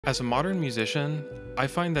As a modern musician, I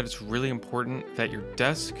find that it's really important that your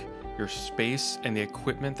desk, your space, and the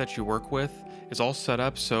equipment that you work with is all set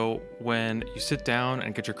up so when you sit down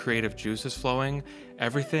and get your creative juices flowing,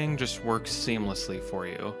 everything just works seamlessly for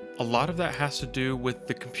you. A lot of that has to do with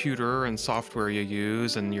the computer and software you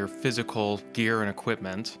use and your physical gear and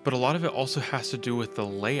equipment, but a lot of it also has to do with the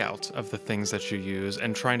layout of the things that you use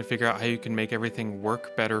and trying to figure out how you can make everything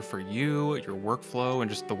work better for you, your workflow, and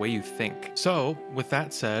just the way you think. So, with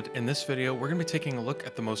that said, in this video, we're going to be taking a look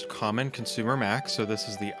at the most common consumer Macs. So this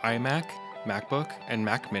is the iMac, MacBook, and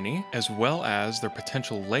Mac Mini, as well as their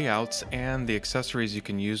potential layouts and the accessories you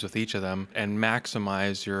can use with each of them and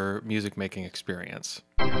maximize your music making experience.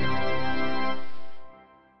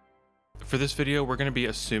 For this video, we're going to be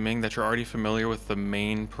assuming that you're already familiar with the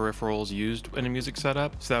main peripherals used in a music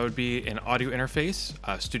setup. So that would be an audio interface,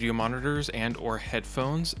 studio monitors and or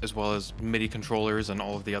headphones, as well as MIDI controllers and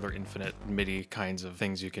all of the other infinite MIDI kinds of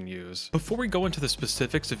things you can use. Before we go into the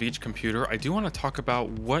specifics of each computer, I do want to talk about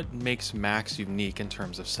what makes Macs unique in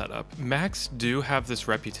terms of setup. Macs do have this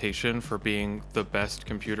reputation for being the best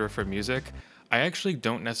computer for music. I actually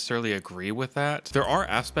don't necessarily agree with that. There are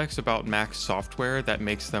aspects about Mac software that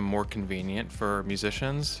makes them more convenient for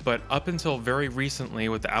musicians, but up until very recently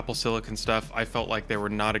with the Apple Silicon stuff, I felt like they were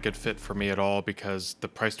not a good fit for me at all because the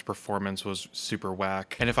price to performance was super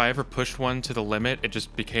whack. And if I ever pushed one to the limit, it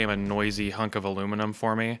just became a noisy hunk of aluminum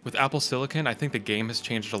for me. With Apple Silicon, I think the game has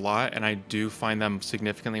changed a lot, and I do find them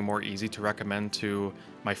significantly more easy to recommend to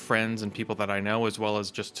my friends and people that I know, as well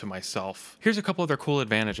as just to myself. Here's a couple of their cool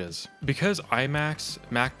advantages. Because iMacs,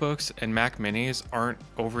 MacBooks, and Mac Minis aren't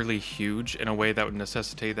overly huge in a way that would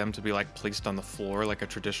necessitate them to be like placed on the floor like a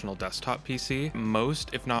traditional desktop PC,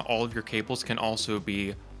 most, if not all of your cables can also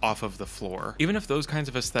be off of the floor. Even if those kinds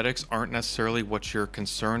of aesthetics aren't necessarily what you're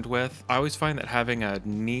concerned with, I always find that having a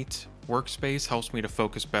neat workspace helps me to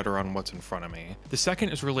focus better on what's in front of me. The second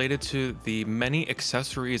is related to the many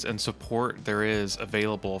accessories and support there is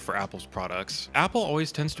available for Apple's products. Apple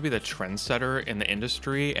always tends to be the trendsetter in the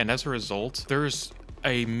industry, and as a result, there's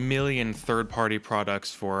a million third-party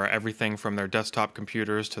products for everything from their desktop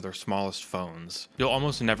computers to their smallest phones. You'll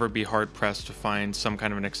almost never be hard-pressed to find some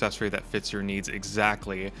kind of an accessory that fits your needs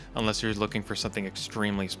exactly unless you're looking for something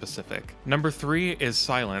extremely specific. Number 3 is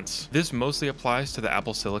silence. This mostly applies to the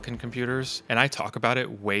Apple Silicon computers, and I talk about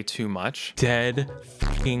it way too much. Dead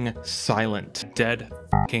fucking silent. Dead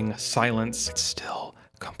fucking silence. It's still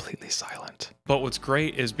completely silent. But what's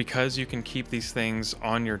great is because you can keep these things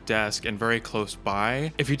on your desk and very close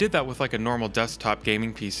by, if you did that with like a normal desktop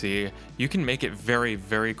gaming PC, you can make it very,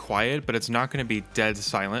 very quiet, but it's not going to be dead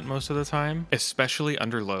silent most of the time, especially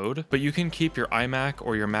under load. But you can keep your iMac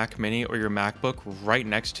or your Mac Mini or your MacBook right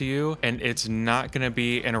next to you, and it's not going to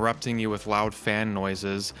be interrupting you with loud fan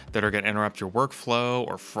noises that are going to interrupt your workflow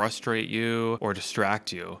or frustrate you or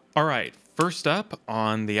distract you. All right. First up,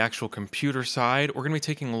 on the actual computer side, we're going to be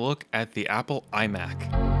taking a look at the Apple iMac.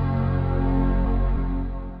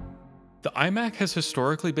 The iMac has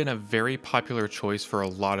historically been a very popular choice for a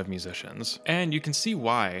lot of musicians, and you can see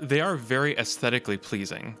why. They are very aesthetically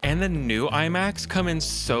pleasing. And the new iMacs come in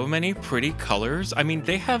so many pretty colors. I mean,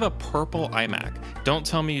 they have a purple iMac. Don't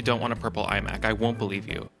tell me you don't want a purple iMac. I won't believe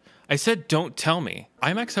you. I said don't tell me.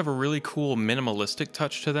 iMacs have a really cool minimalistic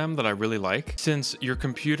touch to them that I really like, since your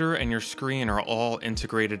computer and your screen are all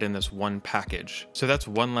integrated in this one package. So that's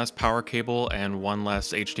one less power cable and one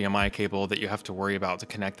less HDMI cable that you have to worry about to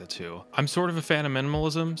connect the two. I'm sort of a fan of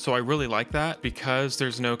minimalism, so I really like that because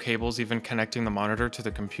there's no cables even connecting the monitor to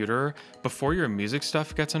the computer. Before your music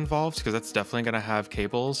stuff gets involved, because that's definitely going to have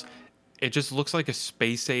cables, it just looks like a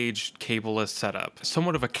space-age cableless setup.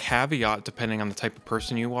 Somewhat of a caveat depending on the type of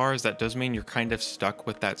person you are is that does mean you're kind of stuck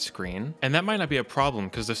with that screen. And that might not be a problem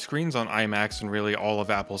because the screens on iMacs and really all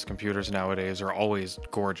of Apple's computers nowadays are always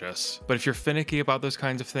gorgeous. But if you're finicky about those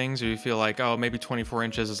kinds of things, or you feel like, oh, maybe 24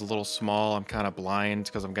 inches is a little small, I'm kind of blind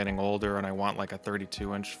because I'm getting older and I want like a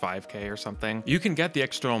 32-inch 5K or something, you can get the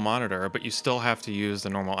external monitor, but you still have to use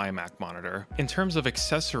the normal iMac monitor. In terms of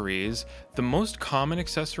accessories, the most common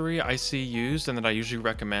accessory I see used and that I usually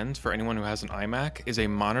recommend for anyone who has an iMac is a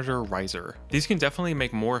monitor riser. These can definitely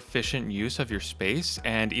make more efficient use of your space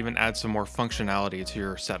and even add some more functionality to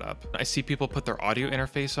your setup. I see people put their audio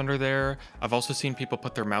interface under there. I've also seen people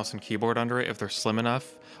put their mouse and keyboard under it if they're slim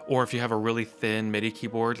enough, or if you have a really thin MIDI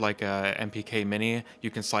keyboard like a MPK Mini,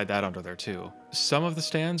 you can slide that under there too. Some of the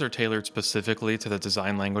stands are tailored specifically to the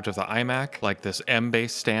design language of the iMac, like this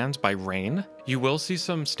M-based stands by Rain. You will see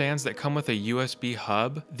some stands that come with a USB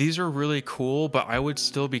hub. These are really cool, but I would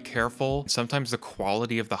still be careful. Sometimes the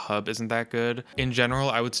quality of the hub isn't that good. In general,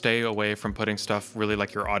 I would stay away from putting stuff really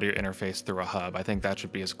like your audio interface through a hub. I think that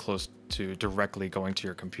should be as close to directly going to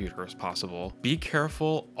your computer as possible. Be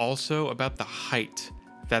careful also about the height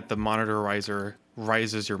that the monitor riser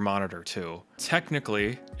rises your monitor to.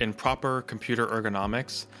 Technically, in proper computer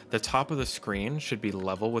ergonomics, the top of the screen should be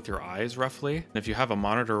level with your eyes roughly. And if you have a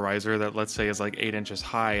monitor riser that, let's say, is like 8 inches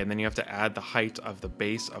high, and then you have to add the height of the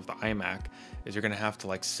base of the iMac, is you're gonna have to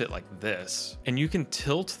like sit like this. And you can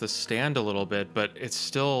tilt the stand a little bit, but it's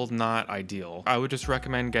still not ideal. I would just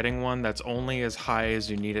recommend getting one that's only as high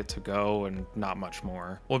as you need it to go and not much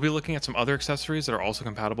more. We'll be looking at some other accessories that are also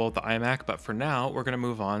compatible with the iMac, but for now, we're gonna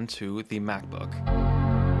move on to the MacBook.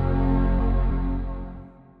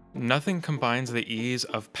 Nothing combines the ease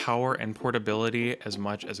of power and portability as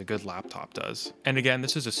much as a good laptop does. And again,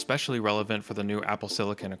 this is especially relevant for the new Apple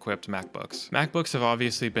Silicon equipped MacBooks. MacBooks have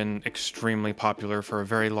obviously been extremely popular for a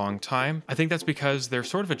very long time. I think that's because they're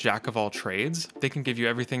sort of a jack of all trades. They can give you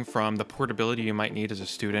everything from the portability you might need as a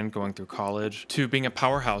student going through college to being a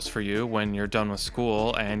powerhouse for you when you're done with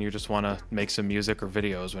school and you just want to make some music or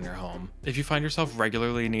videos when you're home. If you find yourself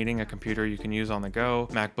regularly needing a computer you can use on the go,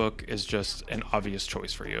 MacBook is just an obvious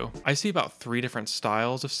choice for you. I see about 3 different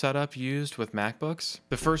styles of setup used with MacBooks.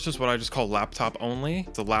 The first is what I just call laptop only.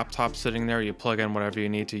 It's a laptop sitting there, you plug in whatever you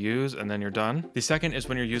need to use, and then you're done. The second is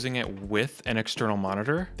when you're using it with an external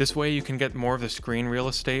monitor. This way you can get more of the screen real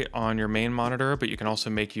estate on your main monitor, but you can also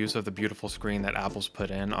make use of the beautiful screen that Apple's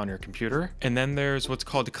put in on your computer. And then there's what's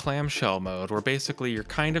called clamshell mode, where basically you're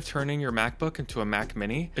kind of turning your MacBook into a Mac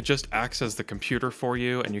Mini. It just acts as the computer for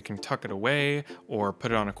you, and you can tuck it away or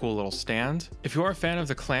put it on a cool little stand. If you are a fan of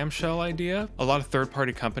the clamshell idea, a lot of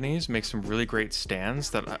third-party companies make some really great stands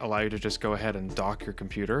that allow you to just go ahead and dock your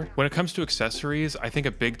computer. When it comes to accessories, I think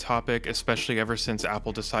a big topic, especially ever since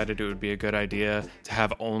Apple decided it would be a good idea to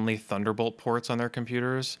have only Thunderbolt ports on their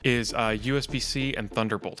computers, is USB-C and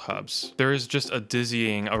Thunderbolt hubs. There is just a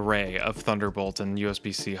dizzying array of Thunderbolt and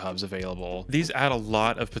USB-C hubs available. These add a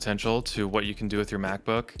lot of potential to what you can do with your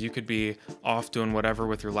MacBook. You could be off doing whatever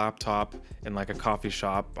with your laptop in like a coffee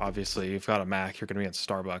shop. Obviously, you've got a Mac, you're gonna be at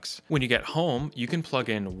Starbucks. When you get home, you can plug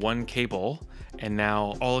in one cable and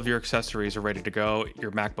now all of your accessories are ready to go.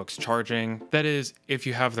 Your MacBook's charging. That is, if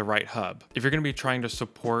you have the right hub. If you're gonna be trying to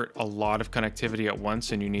support a lot of connectivity at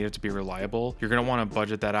once and you need it to be reliable, you're gonna wanna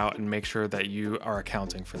budget that out and make sure that you are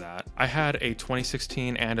accounting for that. I had a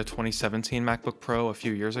 2016 and a 2017 MacBook Pro a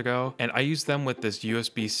few years ago, and I used them with this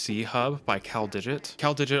USB-C hub by CalDigit.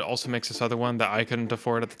 CalDigit also makes this other one that I couldn't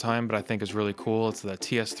afford at the time, but I think is really cool. It's the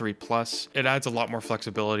TS3 Plus. It adds a lot more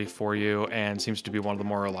flexibility for you and seems to be one of the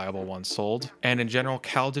more reliable ones sold. And in general,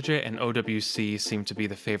 CalDigit and OWC seem to be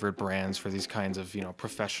the favored brands for these kinds of,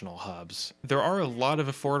 professional hubs. There are a lot of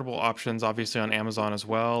affordable options, obviously on Amazon as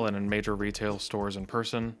well, and in major retail stores in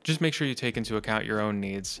person. Just make sure you take into account your own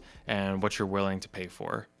needs and what you're willing to pay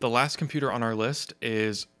for. The last computer on our list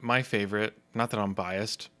is my favorite, not that I'm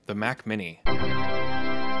biased, the Mac Mini.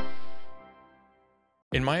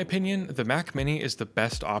 In my opinion, the Mac Mini is the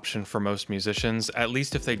best option for most musicians, at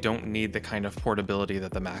least if they don't need the kind of portability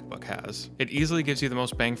that the MacBook has. It easily gives you the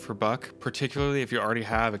most bang for buck, particularly if you already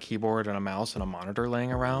have a keyboard and a mouse and a monitor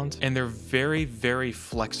laying around, and they're very, very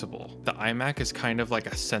flexible. The iMac is kind of like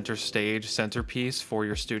a center stage centerpiece for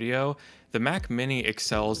your studio. The Mac Mini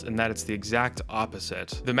excels in that it's the exact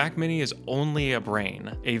opposite. The Mac Mini is only a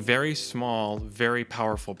brain, a very small, very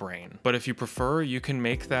powerful brain. But if you prefer, you can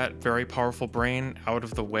make that very powerful brain out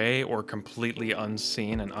of the way or completely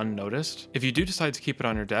unseen and unnoticed. If you do decide to keep it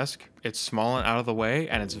on your desk, it's small and out of the way,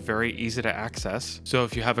 and it's very easy to access. So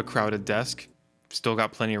if you have a crowded desk, still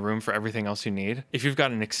got plenty of room for everything else you need. If you've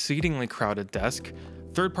got an exceedingly crowded desk,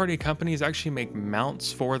 third-party companies actually make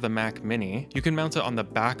mounts for the Mac Mini. You can mount it on the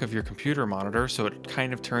back of your computer monitor, so it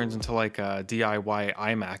kind of turns into like a DIY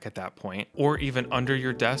iMac at that point, or even under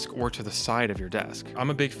your desk or to the side of your desk. I'm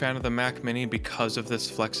a big fan of the Mac Mini because of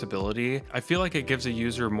this flexibility. I feel like it gives a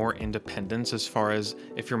user more independence as far as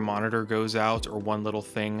if your monitor goes out or one little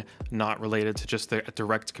thing not related to just the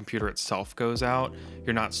direct computer itself goes out,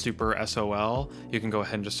 you're not super SOL. You can go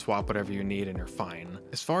ahead and just swap whatever you need and you're fine.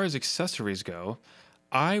 As far as accessories go,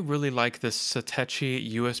 I really like this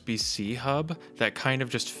Satechi USB-C hub that kind of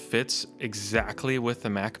just fits exactly with the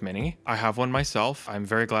Mac Mini. I have one myself. I'm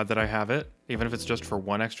very glad that I have it, even if it's just for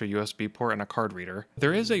one extra USB port and a card reader.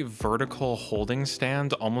 There is a vertical holding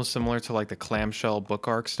stand, almost similar to like the clamshell book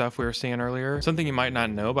arc stuff we were seeing earlier. Something you might not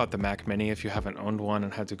know about the Mac Mini if you haven't owned one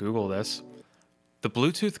and had to Google this. The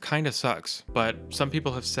Bluetooth kinda sucks, but some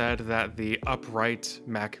people have said that the upright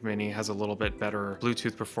Mac Mini has a little bit better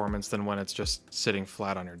Bluetooth performance than when it's just sitting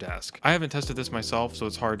flat on your desk. I haven't tested this myself, so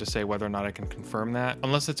it's hard to say whether or not I can confirm that.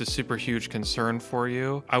 Unless it's a super huge concern for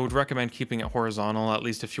you, I would recommend keeping it horizontal, at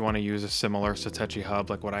least if you want to use a similar Satechi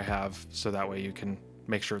hub like what I have, so that way you can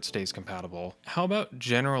make sure it stays compatible. How about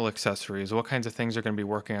general accessories? What kinds of things are going to be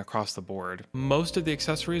working across the board? Most of the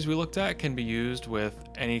accessories we looked at can be used with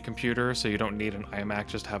any computer, so you don't need an iMac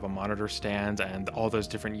just to have a monitor stand, and all those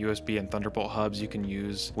different USB and Thunderbolt hubs you can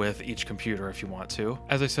use with each computer if you want to.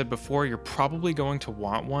 As I said before, you're probably going to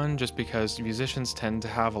want one just because musicians tend to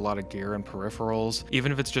have a lot of gear and peripherals.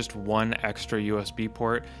 Even if it's just one extra USB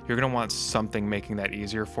port, you're going to want something making that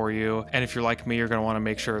easier for you. And if you're like me, you're going to want to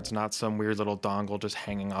make sure it's not some weird little dongle just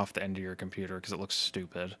hanging off the end of your computer because it looks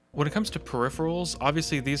stupid. When it comes to peripherals,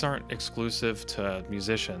 obviously these aren't exclusive to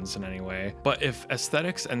musicians in any way, but if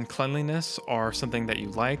aesthetics and cleanliness are something that you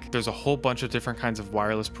like, there's a whole bunch of different kinds of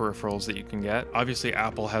wireless peripherals that you can get. Obviously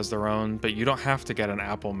Apple has their own, but you don't have to get an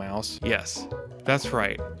Apple mouse. Yes, that's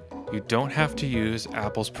right. You don't have to use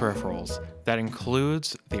Apple's peripherals. That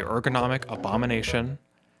includes the ergonomic abomination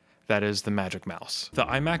that is the Magic Mouse. The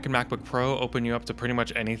iMac and MacBook Pro open you up to pretty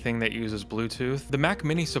much anything that uses Bluetooth. The Mac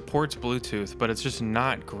Mini supports Bluetooth, but it's just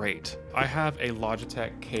not great. I have a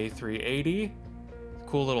Logitech K380,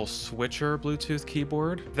 cool little switcher Bluetooth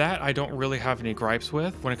keyboard. That I don't really have any gripes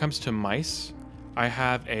with. When it comes to mice, I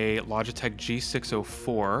have a Logitech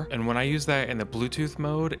G604, and when I use that in the Bluetooth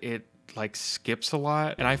mode, it like skips a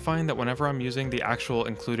lot. And I find that whenever I'm using the actual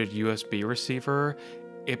included USB receiver,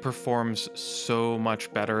 it performs so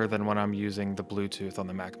much better than when I'm using the Bluetooth on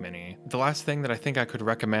the Mac Mini. The last thing that I think I could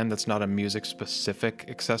recommend that's not a music specific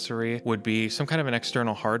accessory would be some kind of an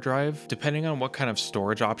external hard drive. Depending on what kind of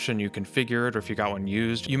storage option you configured or if you got one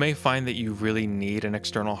used, you may find that you really need an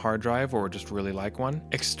external hard drive or just really like one.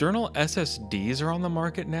 External SSDs are on the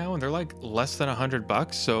market now and they're like less than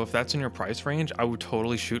 $100. So if that's in your price range, I would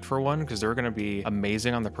totally shoot for one because they're gonna be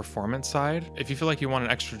amazing on the performance side. If you feel like you want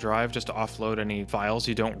an extra drive just to offload any files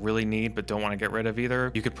you don't really need but don't want to get rid of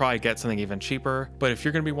either, you could probably get something even cheaper. But if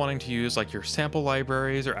you're going to be wanting to use like your sample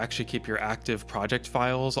libraries or actually keep your active project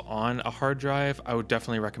files on a hard drive, I would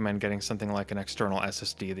definitely recommend getting something like an external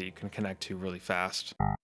SSD that you can connect to really fast.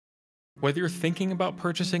 Whether you're thinking about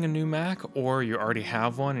purchasing a new Mac or you already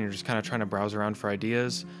have one and you're just kind of trying to browse around for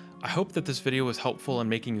ideas, I hope that this video was helpful in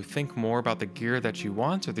making you think more about the gear that you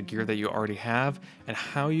want or the gear that you already have and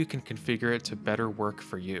how you can configure it to better work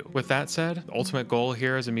for you. With that said, the ultimate goal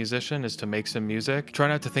here as a musician is to make some music. Try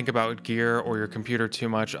not to think about gear or your computer too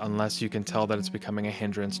much unless you can tell that it's becoming a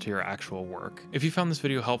hindrance to your actual work. If you found this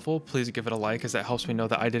video helpful, please give it a like as that helps me know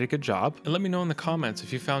that I did a good job. And let me know in the comments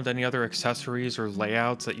if you found any other accessories or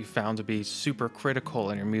layouts that you found to be super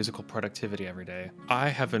critical in your musical productivity every day. I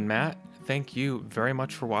have been Matt. Thank you very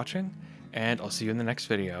much for watching, and I'll see you in the next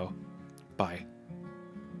video. Bye.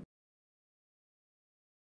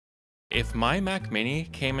 If my Mac Mini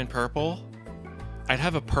came in purple, I'd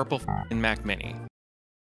have a purple Mac Mini.